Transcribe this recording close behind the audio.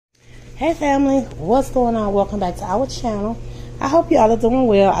Hey family, what's going on? Welcome back to our channel. I hope y'all are doing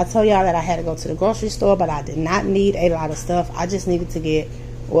well. I told y'all that I had to go to the grocery store, but I did not need a lot of stuff. I just needed to get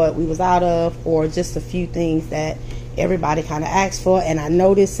what we was out of, or just a few things that everybody kind of asked for. And I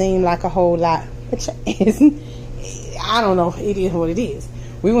know this seemed like a whole lot, which isn't. I don't know, it is what it is.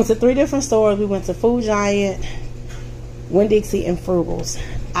 We went to 3 different stores. We went to Food Giant, Winn Dixie, and Frugals.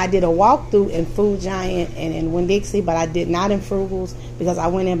 I did a walkthrough in Food Giant and in Winn Dixie, but I did not in Frugals because I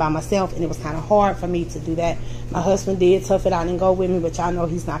went in by myself and it was kind of hard for me to do that. My husband did tough it out and go with me, but y'all know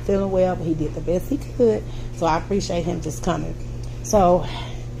he's not feeling well, but he did the best he could, so I appreciate him just coming. So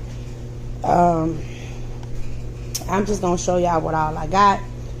I'm just gonna show y'all what all I got.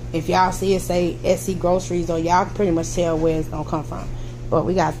 If y'all see it say Etsy Groceries, or y'all can pretty much tell where it's gonna come from. But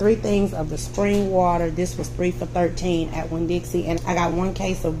we got 3 things of the spring water. This was 3 for $13 at Winn Dixie. And I got 1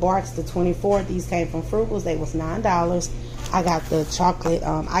 case of Barks, the 24. These came from Frugals. They was $9. I got the chocolate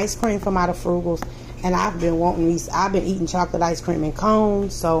ice cream from out of Frugals. And I've been wanting these. I've been eating chocolate ice cream in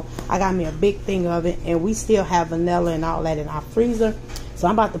cones. So I got me a big thing of it. And we still have vanilla and all that in our freezer. So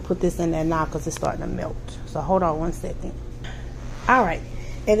I'm about to put this in there now because it's starting to melt. So hold on 1 second. All right.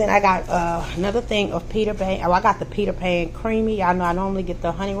 And then I got another thing of Peter Pan. Oh, I got the Peter Pan creamy. Y'all know I normally get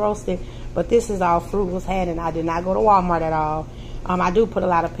the honey roasted, but this is all Frugals had, and I did not go to Walmart at all. I do put a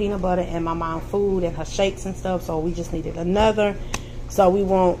lot of peanut butter in my mom's food and her shakes and stuff, so we just needed another. So we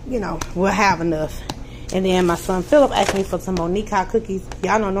won't, you know, we'll have enough. And then my son Philip asked me for some more Nika cookies.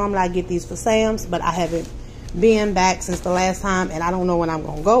 Y'all know normally I get these for Sam's, but I haven't been back since the last time, and I don't know when I'm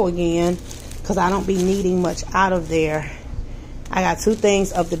going to go again because I don't be needing much out of there. I got 2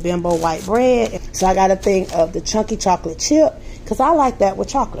 things of the Bimbo white bread. So I got a thing of the chunky chocolate chip, because I like that with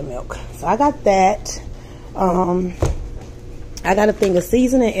chocolate milk. So I got that. I got a thing of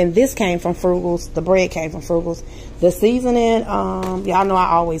seasoning, and this came from Frugals. The bread came from Frugals. The seasoning, y'all know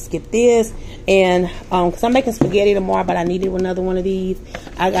I always get this. And because I'm making spaghetti tomorrow, but I needed another one of these.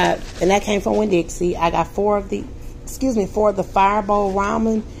 I got, and that came from Winn Dixie. I got 4 of the Fireball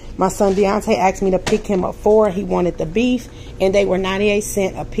ramen. My son Deontay asked me to pick him up 4. He wanted the beef, and they were 98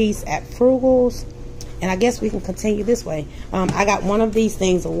 cents a piece at Frugals. And I guess we can continue this way. I got 1 of these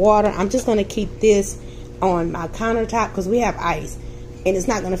things of water. I'm just going to keep this on my countertop because we have ice, and it's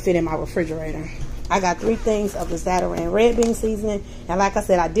not going to fit in my refrigerator. I got 3 things of the Zatarain red bean seasoning. And like I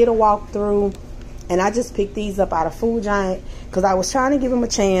said, I did a walkthrough, and I just picked these up out of Food Giant because I was trying to give them a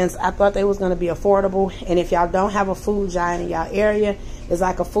chance. I thought they was going to be affordable. And if y'all don't have a Food Giant in y'all area, it's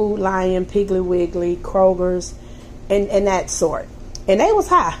like a Food Lion, Piggly Wiggly, Kroger's, and that sort. And they was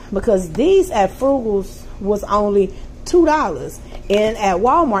high because these at Frugals was only $2. And at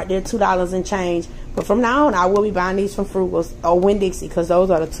Walmart, they're $2 and change. But from now on, I will be buying these from Frugals or Winn Dixie because those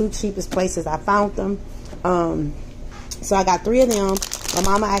are the 2 cheapest places I found them. So I got 3 of them. My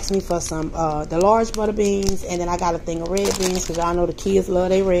mama asked me for some the large butter beans, and then I got a thing of red beans because y'all know the kids love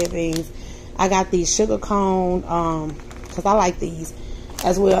their red beans. I got these sugar cone because I like these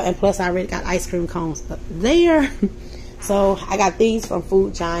as well, and plus I already got ice cream cones up there. So I got these from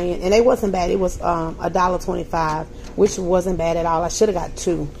Food Giant, and they wasn't bad. It was $1.25, which wasn't bad at all. I should have got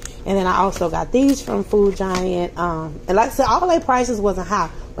 2. And then I also got these from Food Giant, and like I said, all their prices wasn't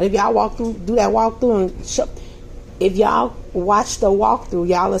high. But if y'all do that walkthrough, and if y'all watch the walkthrough,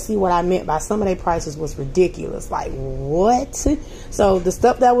 y'all will see what I meant by some of their prices was ridiculous. Like, what? So the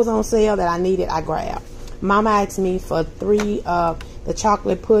stuff that was on sale that I needed, I grabbed. Mama asked me for 3 the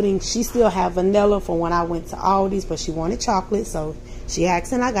chocolate pudding. She still have vanilla from when I went to Aldi's, but she wanted chocolate, so she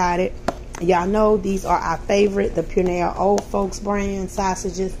asked and I got it. Y'all know these are our favorite, the Purell Old Folks brand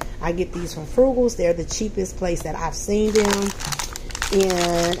sausages. I get these from Frugals. They're the cheapest place that I've seen them.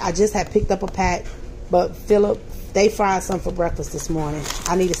 And I just had picked up a pack, but Philip, they fried some for breakfast this morning.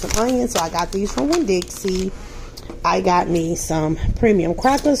 I needed some onions, so I got these from Winn Dixie. I got me some premium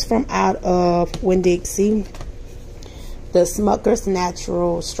crackers from out of Winn Dixie. The Smucker's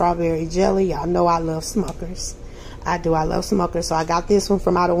Natural Strawberry Jelly. Y'all know I love Smucker's. I do. I love Smucker's. So I got this one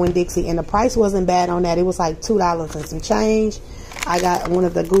from out of Winn Dixie, and the price wasn't bad on that. It was like $2 and some change. I got one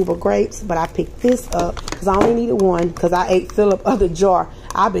of the Goober grapes, but I picked this up because I only needed 1 because I ate Philip of the jar.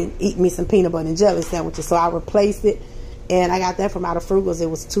 I've been eating me some peanut butter and jelly sandwiches, so I replaced it, and I got that from out of Frugals. It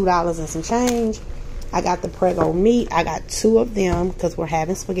was $2 and some change. I got the Prego meat. I got 2 of them because we're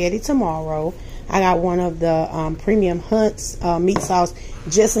having spaghetti tomorrow. I got 1 of the Premium Hunt's meat sauce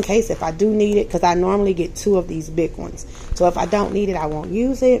just in case if I do need it, because I normally get 2 of these big ones. So if I don't need it, I won't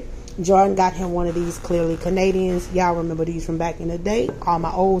use it. Jordan got him 1 of these Clearly Canadians. Y'all remember these from back in the day, all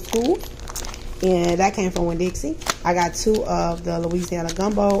my old school. And that came from Winn Dixie. I got 2 of the Louisiana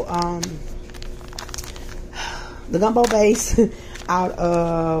gumbo, the gumbo base out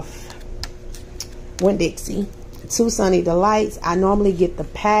of Winn-Dixie. 2 Sunny Delights. I normally get the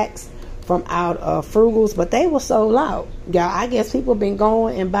packs from out of Frugals, but they were sold out. Yeah, I guess people been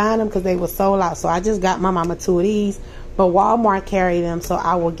going and buying them because they were sold out. So I just got my mama 2 of these, but Walmart carry them, so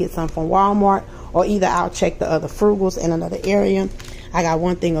I will get some from Walmart, or either I'll check the other Frugals in another area. I got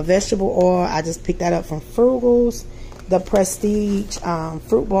 1 thing of vegetable oil. I just picked that up from Frugals. The Prestige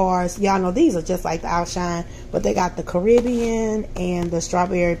fruit bars. Y'all know these are just like the Outshine, but they got the Caribbean and the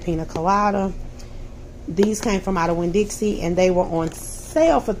strawberry pina colada. These came from out of Winn-Dixie, and they were on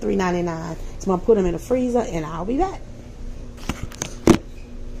sale for $3.99. So I'm gonna put them in the freezer, and I'll be back.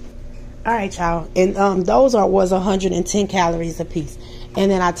 All right, y'all, and those was 110 calories a piece. And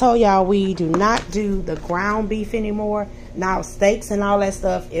then I told y'all we do not do the ground beef anymore. Now steaks and all that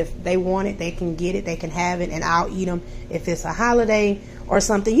stuff, if they want it, they can get it, they can have it, and I'll eat them if it's a holiday or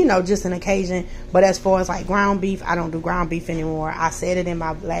something, you know, just an occasion. But as far as like ground beef, I don't do ground beef anymore. I said it in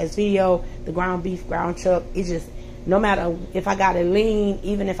my last video, the ground beef, ground chuck, it just, no matter if I got it lean,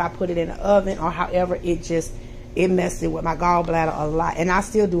 even if I put it in the oven or however, it messed it with my gallbladder a lot. And I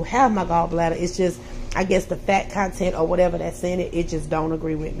still do have my gallbladder. It's just, I guess the fat content or whatever that's in it, it just don't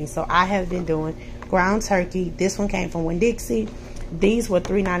agree with me. So I have been doing ground turkey. This one came from Winn-Dixie. These were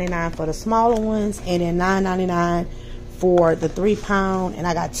 $3.99 for the smaller ones, and then $9.99 for the 3-pound, and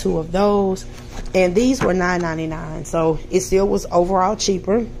I got 2 of those. And these were $9.99, so it still was overall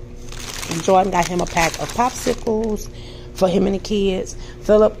cheaper. And Jordan got him a pack of popsicles for him and the kids.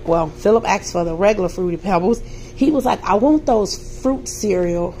 Philip asked for the regular Fruity Pebbles. He was like, I want those fruit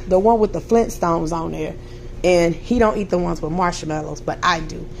cereal, the one with the Flintstones on there. And he don't eat the ones with marshmallows, but I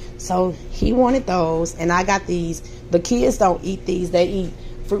do. So he wanted those, and I got these. The kids don't eat these. They eat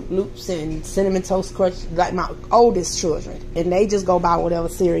Fruit Loops and Cinnamon Toast Crunch, like my oldest children. And they just go buy whatever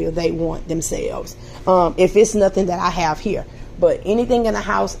cereal they want themselves. If it's nothing that I have here. But anything in the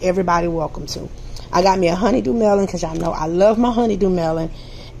house, everybody welcome to. I got me a honeydew melon, because y'all know I love my honeydew melon.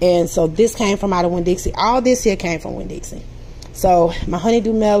 And so this came from out of Winn-Dixie. All this here came from Winn-Dixie. So my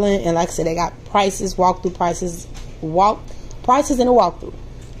honeydew melon, and like I said, they got prices, walkthrough prices, prices in the walkthrough.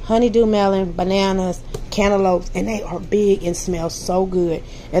 Honeydew melon, bananas, cantaloupes, and they are big and smell so good.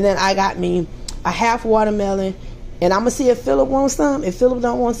 And then I got me a half watermelon, and I'm gonna see if Philip wants some. If Philip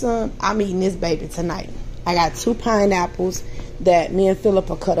don't want some, I'm eating this baby tonight. I got 2 pineapples that me and Philip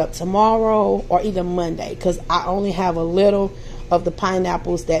will cut up tomorrow or either Monday, because I only have a little of the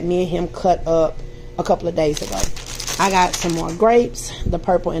pineapples that me and him cut up a couple of days ago. I got some more grapes, the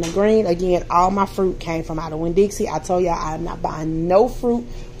purple and the green. Again, all my fruit came from out of Winn-Dixie. I told y'all I'm not buying no fruit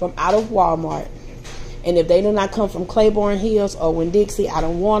from out of Walmart. And if they do not come from Claiborne Hills or Winn-Dixie, I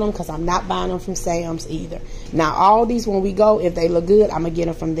don't want them, because I'm not buying them from Sam's either. Now, all these, when we go, if they look good, I'm going to get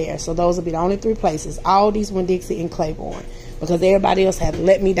them from there. So those will be the only 3 places. All these, Winn-Dixie and Claiborne, because everybody else had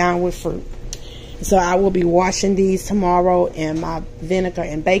let me down with fruit. So I will be washing these tomorrow in my vinegar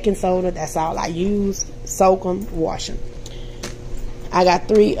and baking soda. That's all I use. Soak them, wash them. I got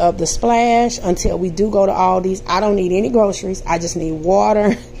 3 of the Splash until we do go to Aldi's. I don't need any groceries. I just need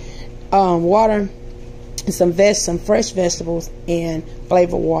water, water, and some fresh vegetables, and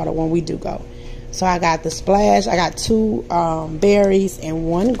flavored water when we do go. So I got the Splash. I got 2 berries and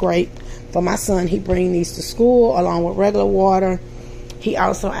 1 grape for my son. He brings these to school along with regular water. He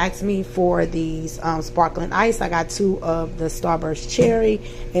also asked me for these sparkling ice. I got 2 of the Starburst cherry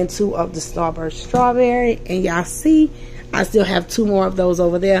and 2 of the Starburst strawberry. And y'all see, I still have 2 more of those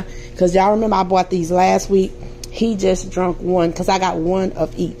over there, because y'all remember I bought these last week. He just drunk 1, because I got 1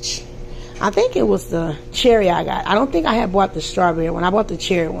 of each. I think it was the cherry I got. I don't think I had bought the strawberry one. I bought the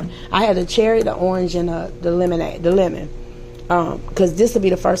cherry one. I had the cherry, the orange, and the lemon. Because this will be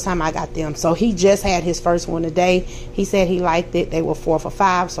the first time I got them. So he just had his first one today. He said he liked it. They were 4 for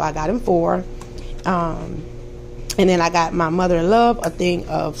 $5, so I got him 4. And then I got my mother-in-law a thing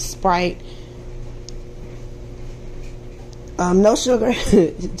of Sprite. No sugar,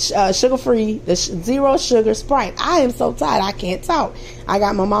 sugar-free, the 0 sugar Sprite. I am so tired, I can't talk. I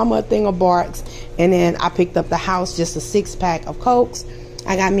got my mama a thing of Barks, and then I picked up the house just a 6-pack of Cokes.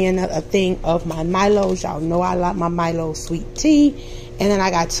 I got me a thing of my Milos. Y'all know I like my Milo sweet tea. And then I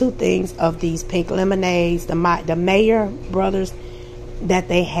got 2 things of these pink lemonades, the Mayer Brothers that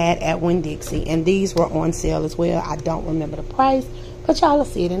they had at Winn-Dixie. And these were on sale as well. I don't remember the price, but y'all will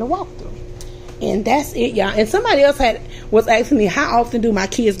see it in the walkthrough. And that's it, y'all. And somebody else was asking me, how often do my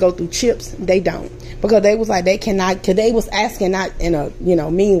kids go through chips? They don't. Because they was like, they cannot, because they was asking, not in a,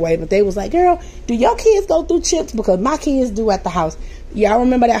 mean way, but they was like, girl, do your kids go through chips? Because my kids do at the house. Y'all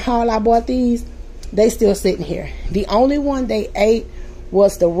remember that haul I bought these? They still sitting here. The only one they ate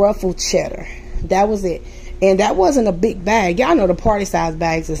was the ruffled cheddar. That was it. And that wasn't a big bag. Y'all know the party size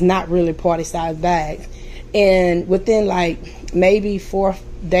bags is not really party size bags. And within like maybe 4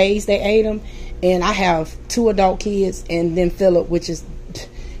 days they ate them. And I have 2 adult kids and then Philip, which is,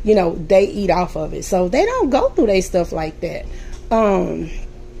 you know, they eat off of it. So they don't go through their stuff like that. I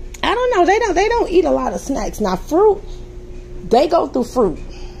don't know. They don't eat a lot of snacks. Now fruit, they go through fruit.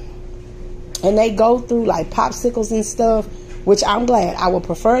 And they go through like popsicles and stuff, which I'm glad. I would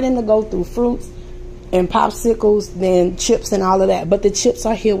prefer them to go through fruits and popsicles than chips and all of that. But the chips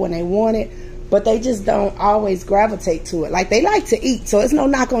are here when they want it. But they just don't always gravitate to it. Like, they like to eat. So it's no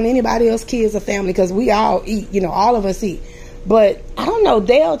knock on anybody else's kids or family, because we all eat. You know, all of us eat. But I don't know.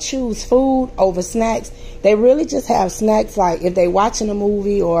 They'll choose food over snacks. They really just have snacks, like if they watching a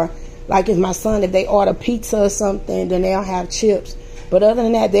movie, or like if my son, if they order pizza or something, then they'll have chips. But other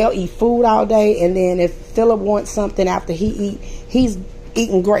than that, they'll eat food all day. And then if Philip wants something after he's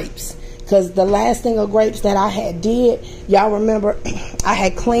eating grapes. Because the last thing of grapes that I had did, y'all remember, I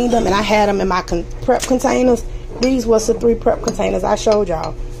had cleaned them and I had them in my prep containers. These was the 3 prep containers I showed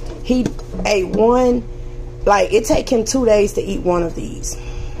y'all. He ate one, like it take him 2 days to eat one of these.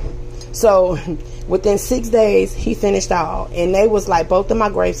 So within 6 days, he finished all. And they was like both of my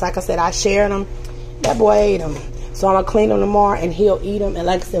grapes. Like I said, I shared them. That boy ate them. So I'm going to clean them tomorrow and he'll eat them. And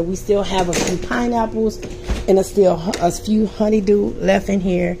like I said, we still have a few pineapples and a few honeydew left in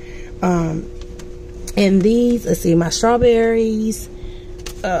here. And these, let's see, my strawberries,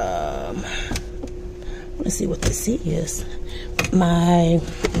 let's see what this is. My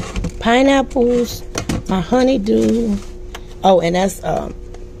pineapples, my honeydew, oh, and that's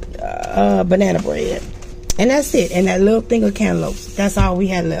banana bread. And that's it. And that little thing of cantaloupes. That's all we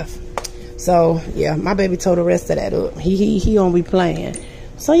had left. So yeah, my baby tore the rest of that up. He gonna be playing.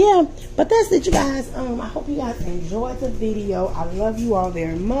 So yeah, but that's it, you guys. I hope you guys enjoyed the video. I love you all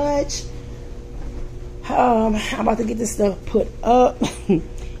very much. I'm about to get this stuff put up.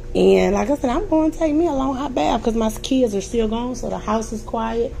 And like I said, I'm going to take me a long hot bath because my kids are still gone, so the house is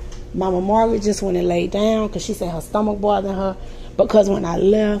quiet. Mama Margaret just went and laid down because she said her stomach bothered her, because when I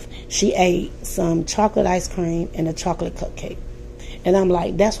left, she ate some chocolate ice cream and a chocolate cupcake. And I'm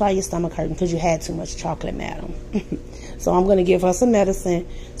like, that's why your stomach hurting, because you had too much chocolate, madam. So I'm going to give her some medicine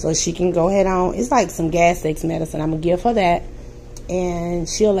so she can go ahead on. It's like some Gas-X medicine. I'm going to give her that. And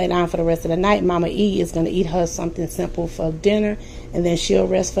she'll lay down for the rest of the night. Mama E is going to eat her something simple for dinner. And then she'll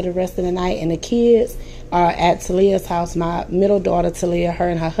rest for the rest of the night. And the kids are at Talia's house. My middle daughter, Talia, her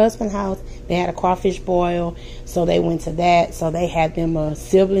and her husband's house. They had a crawfish boil. So they went to that. So they had them a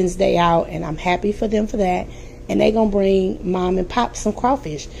siblings day out. And I'm happy for them for that. And they going to bring Mom and Pop some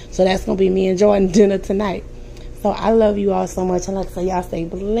crawfish. So that's going to be me and Jordan dinner tonight. So I love you all so much. And like I say, y'all stay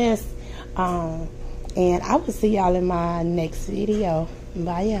blessed. And I will see y'all in my next video.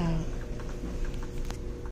 Bye, y'all.